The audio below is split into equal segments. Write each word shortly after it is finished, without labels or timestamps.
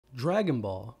Dragon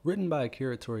Ball, written by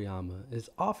Akira Toriyama, is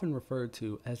often referred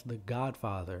to as the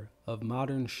godfather of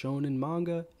modern shonen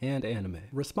manga and anime.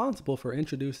 Responsible for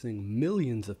introducing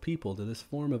millions of people to this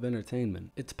form of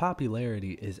entertainment, its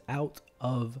popularity is out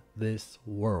of this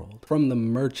world. From the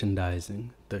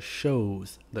merchandising, the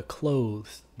shows, the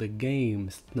clothes, the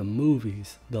games, the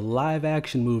movies, the live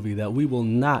action movie that we will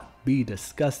not be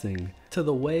discussing, to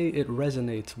the way it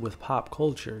resonates with pop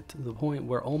culture to the point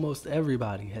where almost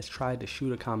everybody has tried to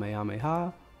shoot a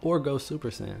Kamehameha or go Super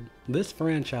Saiyan. This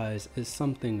franchise is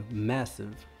something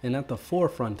massive, and at the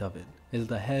forefront of it is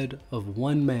the head of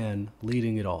one man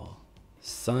leading it all,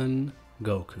 Son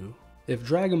Goku. If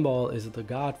Dragon Ball is the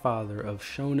godfather of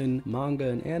shonen manga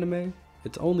and anime,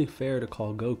 it's only fair to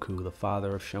call Goku the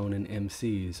father of shonen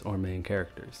MCs or main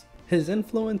characters. His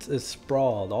influence is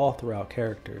sprawled all throughout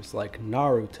characters like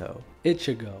Naruto,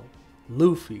 Ichigo,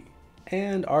 Luffy,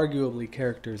 and arguably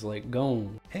characters like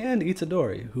Gon and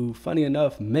Itadori, who funny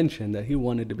enough mentioned that he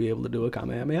wanted to be able to do a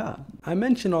Kamehameha. I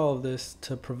mention all of this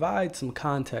to provide some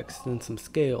context and some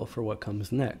scale for what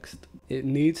comes next. It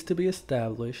needs to be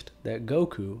established that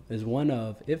Goku is one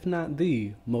of, if not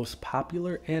the, most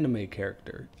popular anime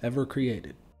character ever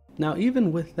created. Now,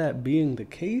 even with that being the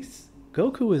case,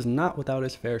 Goku is not without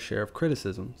his fair share of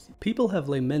criticisms. People have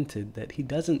lamented that he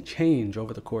doesn't change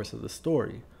over the course of the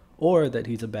story, or that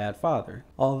he's a bad father.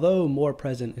 Although more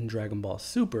present in Dragon Ball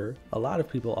Super, a lot of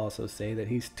people also say that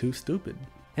he's too stupid.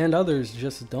 And others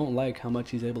just don't like how much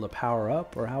he's able to power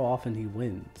up or how often he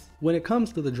wins. When it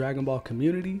comes to the Dragon Ball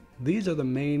community, these are the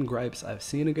main gripes I've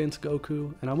seen against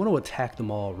Goku, and I want to attack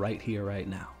them all right here, right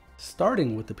now.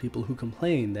 Starting with the people who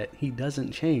complain that he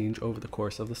doesn't change over the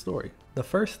course of the story. The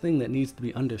first thing that needs to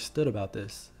be understood about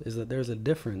this is that there's a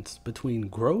difference between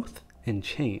growth and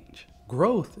change.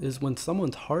 Growth is when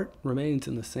someone's heart remains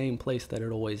in the same place that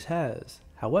it always has.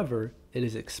 However, it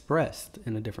is expressed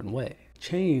in a different way.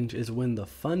 Change is when the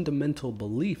fundamental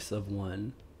beliefs of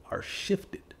one are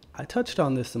shifted. I touched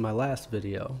on this in my last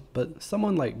video, but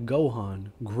someone like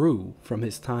Gohan grew from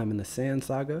his time in the Saiyan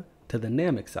saga to the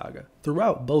Namek saga.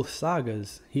 Throughout both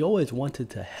sagas, he always wanted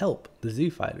to help the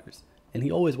Z-Fighters, and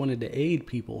he always wanted to aid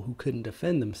people who couldn't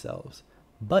defend themselves.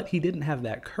 But he didn't have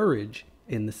that courage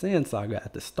in the Saiyan saga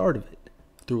at the start of it.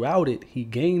 Throughout it, he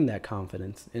gained that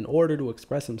confidence in order to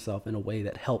express himself in a way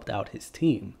that helped out his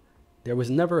team. There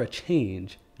was never a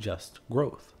change, just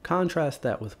growth. Contrast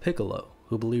that with Piccolo,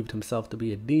 who believed himself to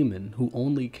be a demon who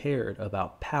only cared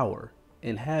about power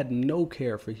and had no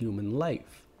care for human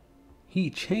life. He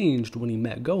changed when he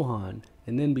met Gohan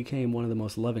and then became one of the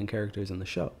most loving characters in the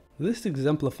show. This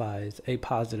exemplifies a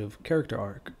positive character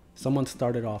arc. Someone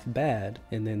started off bad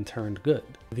and then turned good.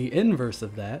 The inverse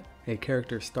of that, a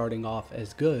character starting off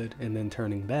as good and then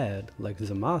turning bad, like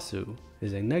Zamasu,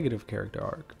 is a negative character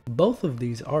arc. Both of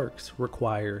these arcs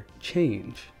require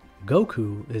change.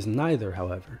 Goku is neither,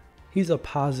 however. He's a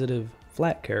positive,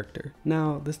 flat character.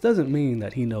 Now, this doesn't mean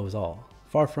that he knows all.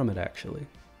 Far from it, actually.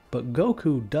 But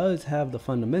Goku does have the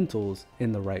fundamentals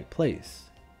in the right place.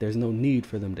 There's no need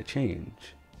for them to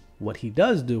change. What he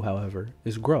does do, however,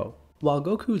 is grow. While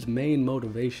Goku's main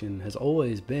motivation has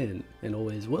always been, and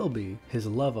always will be, his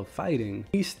love of fighting,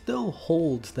 he still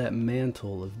holds that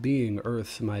mantle of being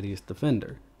Earth's mightiest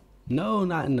defender. No,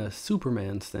 not in a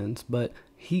Superman sense, but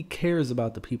he cares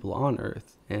about the people on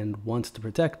Earth and wants to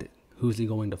protect it. Who's he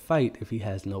going to fight if he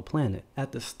has no planet?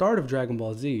 At the start of Dragon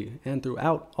Ball Z, and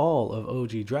throughout all of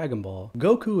OG Dragon Ball,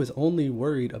 Goku is only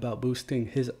worried about boosting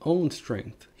his own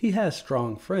strength. He has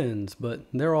strong friends, but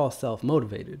they're all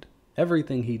self-motivated.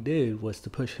 Everything he did was to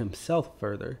push himself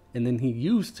further, and then he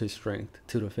used his strength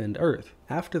to defend Earth.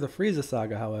 After the Frieza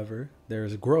saga, however, there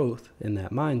is growth in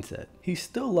that mindset. He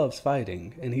still loves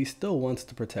fighting, and he still wants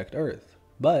to protect Earth,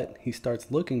 but he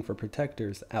starts looking for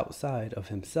protectors outside of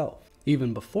himself.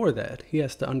 Even before that, he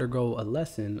has to undergo a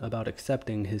lesson about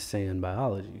accepting his Saiyan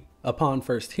biology. Upon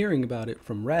first hearing about it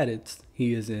from Raditz,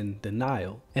 he is in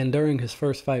denial. And during his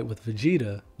first fight with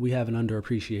Vegeta, we have an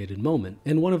underappreciated moment.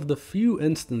 In one of the few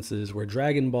instances where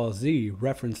Dragon Ball Z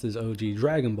references OG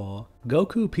Dragon Ball,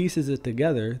 Goku pieces it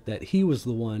together that he was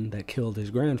the one that killed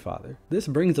his grandfather. This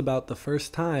brings about the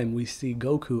first time we see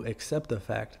Goku accept the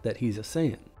fact that he's a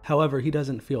Saiyan. However, he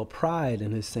doesn't feel pride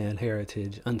in his Saiyan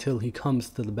heritage until he comes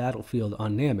to the battlefield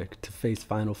on Namek to face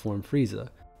Final Form Frieza.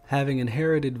 Having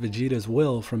inherited Vegeta's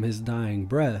will from his dying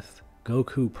breath,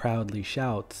 Goku proudly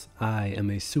shouts, "I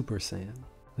am a Super Saiyan."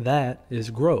 That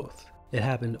is growth. It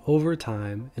happened over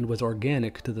time and was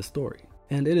organic to the story.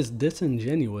 And it is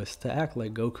disingenuous to act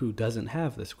like Goku doesn't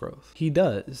have this growth. He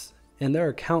does, and there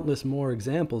are countless more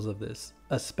examples of this,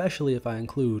 especially if I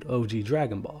include OG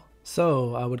Dragon Ball.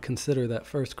 So I would consider that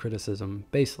first criticism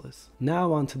baseless.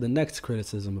 Now on to the next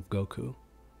criticism of Goku,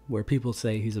 where people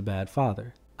say he's a bad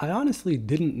father. I honestly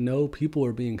didn't know people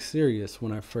were being serious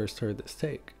when I first heard this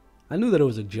take. I knew that it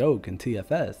was a joke in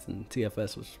TFS, and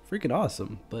TFS was freaking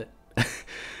awesome, but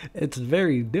it's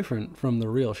very different from the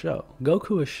real show.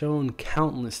 Goku has shown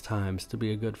countless times to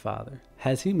be a good father.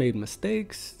 Has he made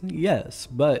mistakes? Yes,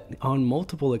 but on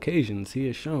multiple occasions he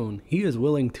has shown he is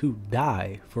willing to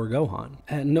die for Gohan.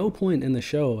 At no point in the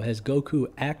show has Goku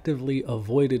actively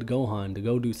avoided Gohan to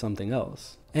go do something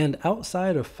else. And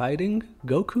outside of fighting,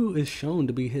 Goku is shown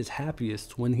to be his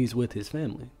happiest when he's with his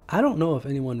family. I don't know if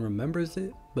anyone remembers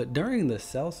it, but during the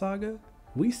Cell Saga,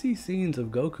 we see scenes of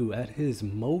Goku at his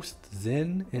most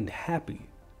zen and happy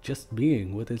just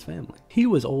being with his family. He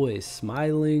was always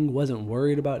smiling, wasn't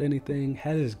worried about anything,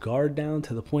 had his guard down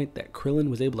to the point that Krillin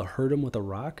was able to hurt him with a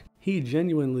rock. He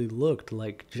genuinely looked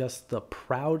like just the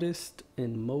proudest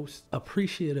and most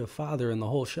appreciative father in the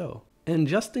whole show. And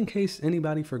just in case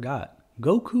anybody forgot,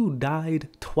 Goku died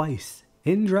twice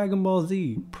in Dragon Ball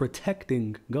Z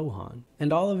protecting Gohan.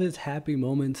 And all of his happy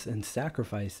moments and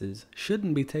sacrifices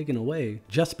shouldn't be taken away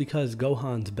just because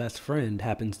Gohan's best friend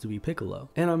happens to be Piccolo.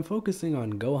 And I'm focusing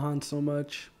on Gohan so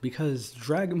much because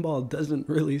Dragon Ball doesn't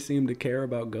really seem to care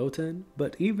about Goten,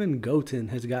 but even Goten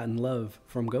has gotten love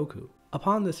from Goku.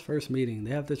 Upon this first meeting,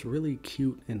 they have this really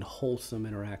cute and wholesome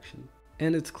interaction.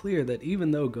 And it's clear that even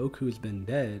though Goku's been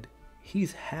dead,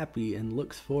 he's happy and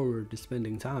looks forward to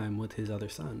spending time with his other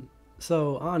son.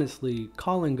 So honestly,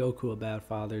 calling Goku a bad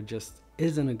father just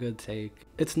isn't a good take.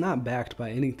 It's not backed by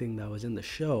anything that was in the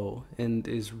show and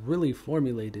is really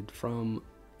formulated from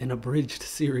an abridged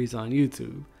series on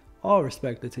YouTube. All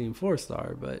respect to Team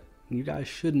 4-Star, but you guys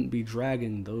shouldn't be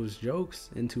dragging those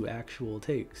jokes into actual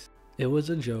takes. It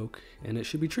was a joke and it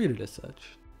should be treated as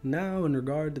such. Now in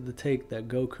regard to the take that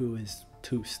Goku is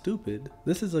too stupid,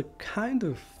 this is a kind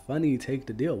of funny take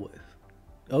to deal with.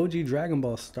 OG Dragon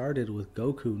Ball started with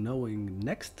Goku knowing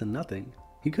next to nothing.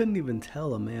 He couldn't even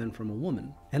tell a man from a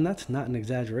woman. And that's not an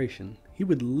exaggeration. He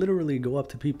would literally go up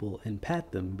to people and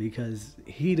pat them because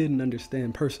he didn't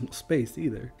understand personal space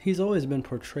either. He's always been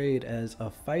portrayed as a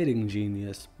fighting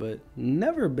genius, but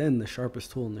never been the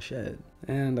sharpest tool in the shed.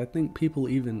 And I think people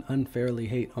even unfairly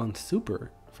hate on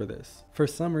Super for this. For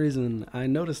some reason, I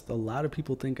noticed a lot of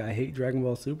people think I hate Dragon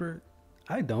Ball Super.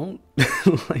 I don't.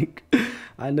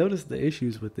 I noticed the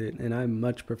issues with it, and I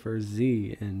much prefer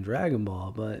Z and Dragon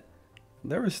Ball, but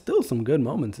there were still some good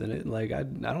moments in it.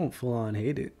 I don't full on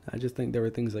hate it. I just think there were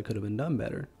things that could have been done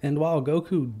better. And while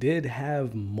Goku did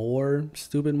have more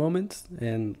stupid moments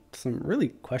and some really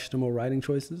questionable writing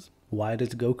choices, why does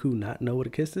Goku not know what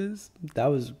a kiss is? That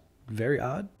was very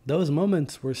odd. Those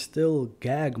moments were still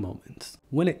gag moments.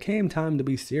 When it came time to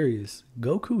be serious,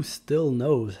 Goku still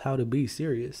knows how to be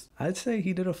serious. I'd say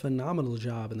he did a phenomenal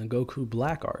job in the Goku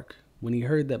Black arc. When he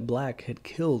heard that Black had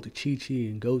killed Chi-Chi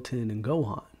and Goten and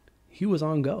Gohan, he was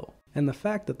on go. And the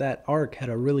fact that that arc had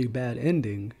a really bad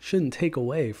ending shouldn't take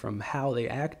away from how they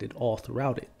acted all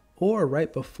throughout it. Or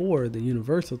right before the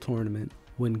Universal Tournament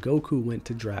when Goku went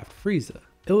to draft Frieza.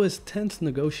 It was tense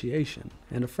negotiation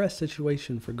and a fresh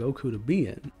situation for Goku to be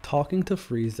in, talking to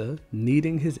Frieza,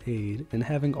 needing his aid, and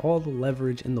having all the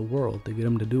leverage in the world to get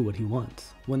him to do what he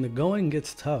wants. When the going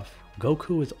gets tough,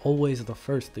 Goku is always the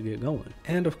first to get going.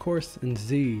 And of course in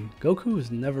Z, Goku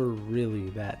is never really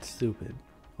that stupid.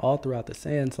 All throughout the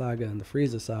Saiyan Saga and the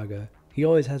Frieza Saga, he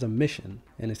always has a mission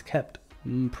and is kept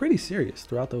pretty serious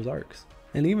throughout those arcs.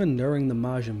 And even during the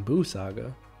Majin Buu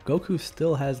Saga, Goku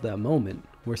still has that moment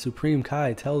where Supreme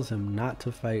Kai tells him not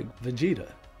to fight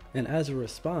Vegeta. And as a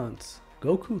response,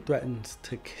 Goku threatens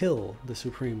to kill the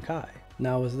Supreme Kai.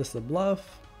 Now, is this a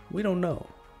bluff? We don't know.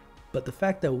 But the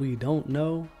fact that we don't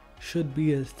know should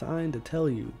be a sign to tell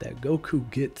you that Goku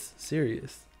gets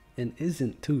serious and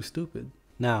isn't too stupid.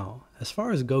 Now, as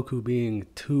far as Goku being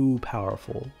too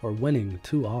powerful or winning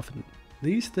too often,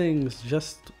 these things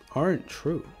just aren't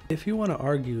true. If you want to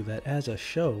argue that as a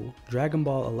show, Dragon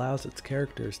Ball allows its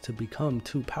characters to become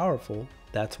too powerful,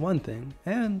 that's one thing,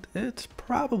 and it's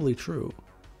probably true.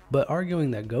 But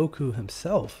arguing that Goku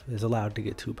himself is allowed to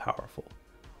get too powerful,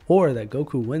 or that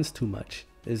Goku wins too much,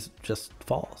 is just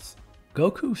false.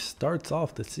 Goku starts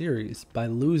off the series by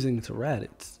losing to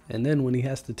Raditz, and then when he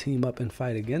has to team up and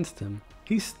fight against him,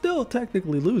 he still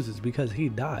technically loses because he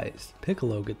dies.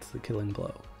 Piccolo gets the killing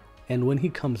blow. And when he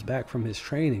comes back from his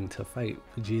training to fight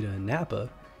Vegeta and Nappa,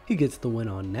 he gets the win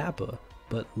on Nappa,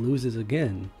 but loses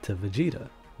again to Vegeta.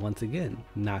 Once again,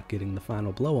 not getting the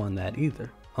final blow on that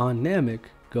either. On Namek,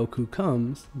 Goku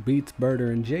comes, beats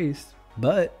Burter and Jace,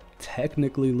 but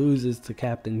technically loses to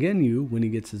Captain Ginyu when he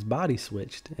gets his body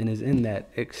switched and is in that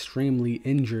extremely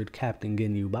injured Captain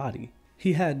Ginyu body.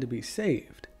 He had to be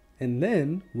saved, and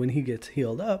then when he gets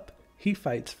healed up, he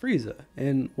fights Frieza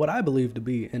in what I believe to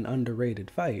be an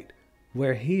underrated fight,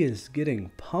 where he is getting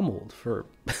pummeled for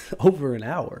over an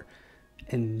hour,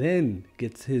 and then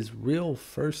gets his real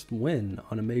first win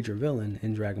on a major villain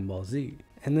in Dragon Ball Z.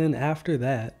 And then after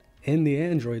that, in the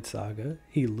Android Saga,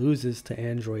 he loses to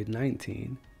Android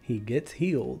 19, he gets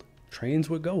healed, trains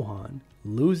with Gohan,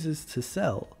 loses to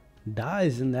Cell,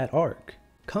 dies in that arc,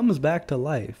 comes back to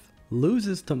life,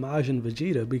 loses to Majin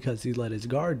Vegeta because he let his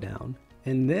guard down,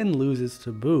 and then loses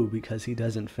to Buu because he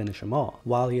doesn't finish him off,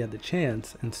 while he had the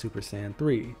chance in Super Saiyan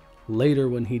 3. Later,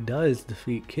 when he does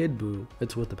defeat Kid Buu,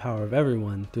 it's with the power of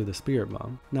everyone through the Spirit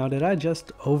Bomb. Now, did I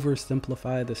just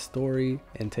oversimplify the story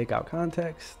and take out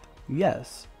context?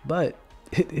 Yes, but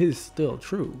it is still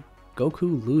true.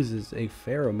 Goku loses a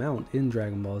fair amount in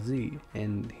Dragon Ball Z,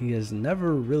 and he has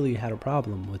never really had a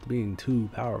problem with being too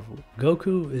powerful.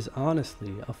 Goku is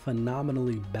honestly a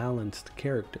phenomenally balanced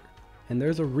character, and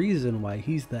there's a reason why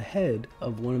he's the head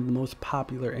of one of the most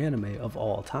popular anime of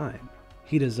all time.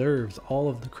 He deserves all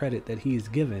of the credit that he's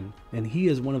given, and he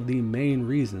is one of the main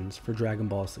reasons for Dragon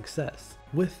Ball's success.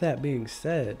 With that being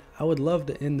said, I would love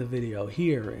to end the video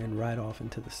here and ride off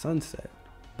into the sunset,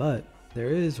 but there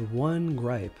is one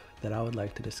gripe that I would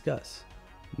like to discuss.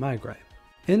 My gripe.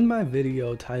 In my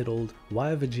video titled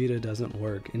Why Vegeta Doesn't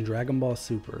Work in Dragon Ball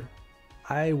Super,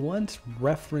 I once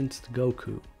referenced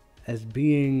Goku as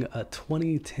being a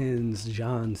 2010s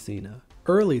John Cena.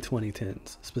 Early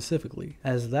 2010s specifically,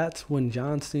 as that's when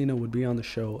John Cena would be on the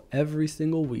show every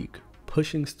single week,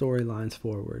 pushing storylines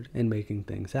forward and making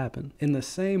things happen. In the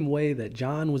same way that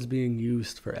John was being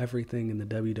used for everything in the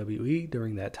WWE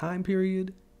during that time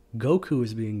period, Goku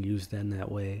is being used in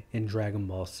that way in Dragon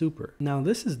Ball Super. Now,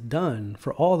 this is done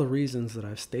for all the reasons that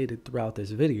I've stated throughout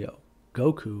this video.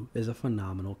 Goku is a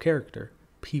phenomenal character.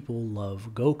 People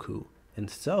love Goku, and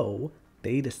so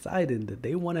they decided that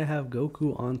they want to have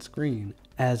Goku on screen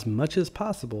as much as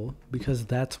possible because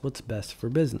that's what's best for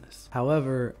business.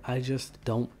 However, I just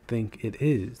don't think it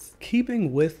is.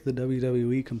 Keeping with the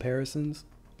WWE comparisons,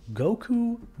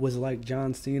 Goku was like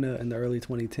John Cena in the early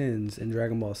 2010s in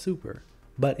Dragon Ball Super,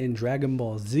 but in Dragon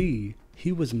Ball Z,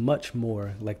 he was much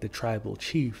more like the tribal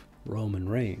chief Roman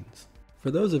Reigns.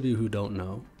 For those of you who don't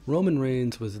know, Roman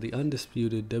Reigns was the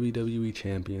undisputed WWE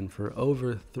champion for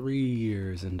over 3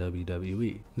 years in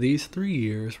WWE. These 3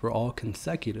 years were all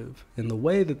consecutive, and the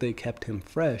way that they kept him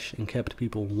fresh and kept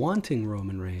people wanting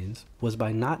Roman Reigns was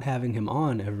by not having him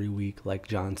on every week like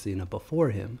John Cena before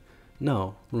him.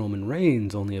 No, Roman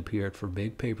Reigns only appeared for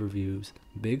big pay-per-views,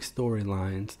 big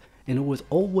storylines, and it was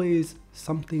always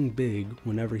something big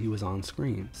whenever he was on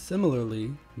screen.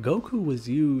 Similarly, Goku was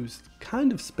used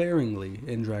kind of sparingly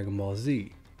in Dragon Ball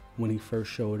Z. When he first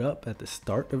showed up at the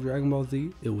start of Dragon Ball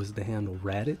Z, it was to handle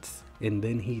Raditz, and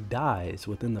then he dies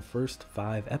within the first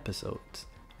 5 episodes.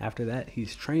 After that,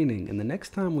 he's training, and the next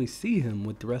time we see him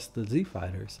with the rest of the Z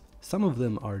Fighters, some of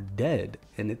them are dead,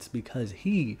 and it's because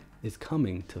he is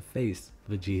coming to face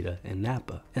Vegeta and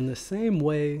Nappa. In the same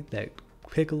way that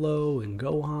Piccolo and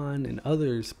Gohan and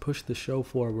others pushed the show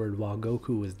forward while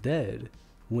Goku was dead,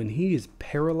 when he is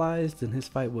paralyzed in his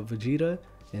fight with Vegeta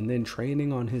and then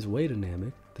training on his way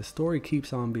dynamic, the story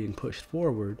keeps on being pushed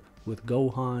forward with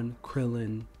Gohan,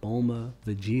 Krillin, Bulma,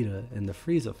 Vegeta, and the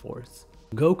Frieza Force.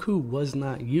 Goku was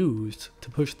not used to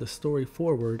push the story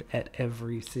forward at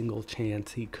every single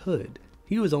chance he could.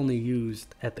 He was only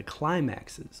used at the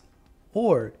climaxes,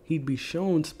 or he'd be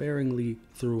shown sparingly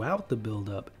throughout the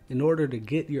build-up in order to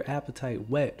get your appetite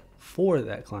whet for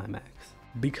that climax.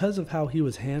 Because of how he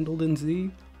was handled in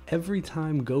Z, every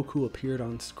time Goku appeared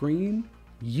on screen,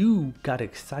 you got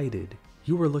excited.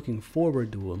 You were looking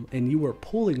forward to him, and you were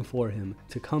pulling for him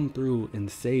to come through and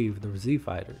save the Z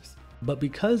Fighters. But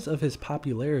because of his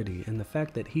popularity and the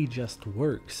fact that he just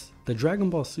works, the Dragon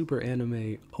Ball Super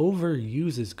anime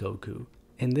overuses Goku,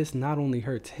 and this not only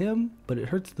hurts him, but it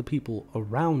hurts the people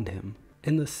around him.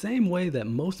 In the same way that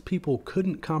most people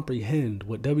couldn't comprehend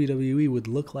what WWE would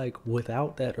look like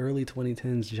without that early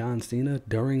 2010s John Cena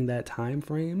during that time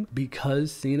frame,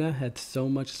 because Cena had so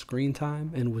much screen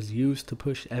time and was used to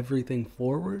push everything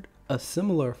forward, a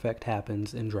similar effect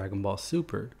happens in Dragon Ball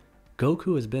Super.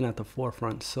 Goku has been at the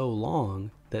forefront so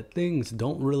long that things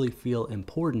don't really feel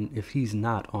important if he's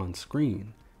not on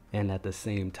screen. And at the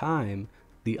same time,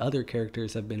 the other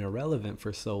characters have been irrelevant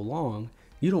for so long,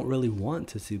 you don't really want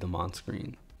to see them on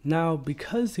screen. Now,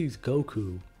 because he's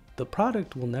Goku, the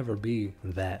product will never be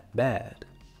that bad.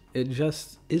 it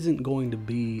just isn't going to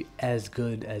be as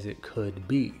good as it could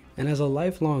be. And as a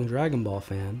lifelong Dragon Ball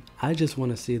fan, I just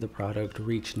want to see the product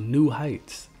reach new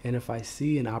heights. And if I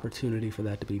see an opportunity for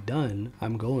that to be done,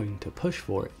 I'm going to push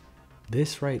for it.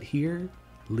 This right here,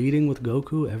 leading with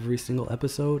Goku every single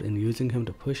episode and using him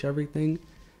to push everything,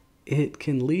 it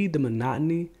can lead to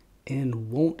monotony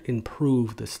and won't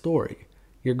improve the story.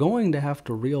 You're going to have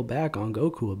to reel back on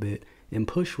Goku a bit and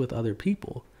push with other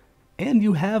people. And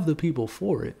you have the people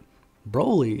for it.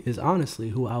 Broly is honestly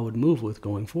who I would move with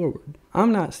going forward.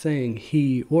 I'm not saying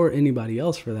he, or anybody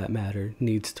else for that matter,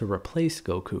 needs to replace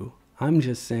Goku. I'm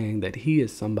just saying that he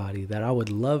is somebody that I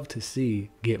would love to see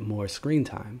get more screen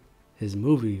time. His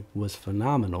movie was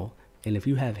phenomenal, and if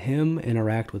you have him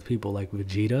interact with people like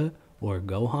Vegeta or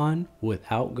Gohan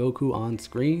without Goku on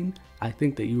screen, I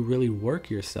think that you really work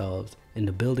yourselves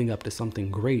into building up to something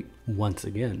great once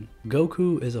again.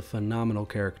 Goku is a phenomenal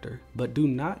character, but do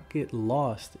not get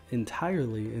lost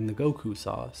entirely in the Goku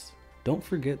sauce. Don't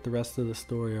forget the rest of the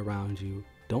story around you.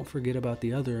 Don't forget about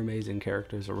the other amazing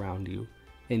characters around you,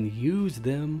 and use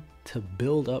them to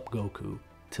build up Goku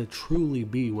to truly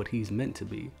be what he's meant to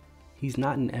be. He's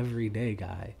not an everyday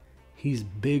guy. He's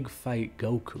big fight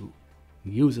Goku.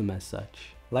 Use him as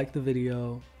such. Like the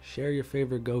video, share your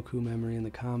favorite Goku memory in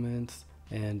the comments,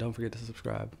 and don't forget to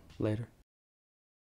subscribe. Later.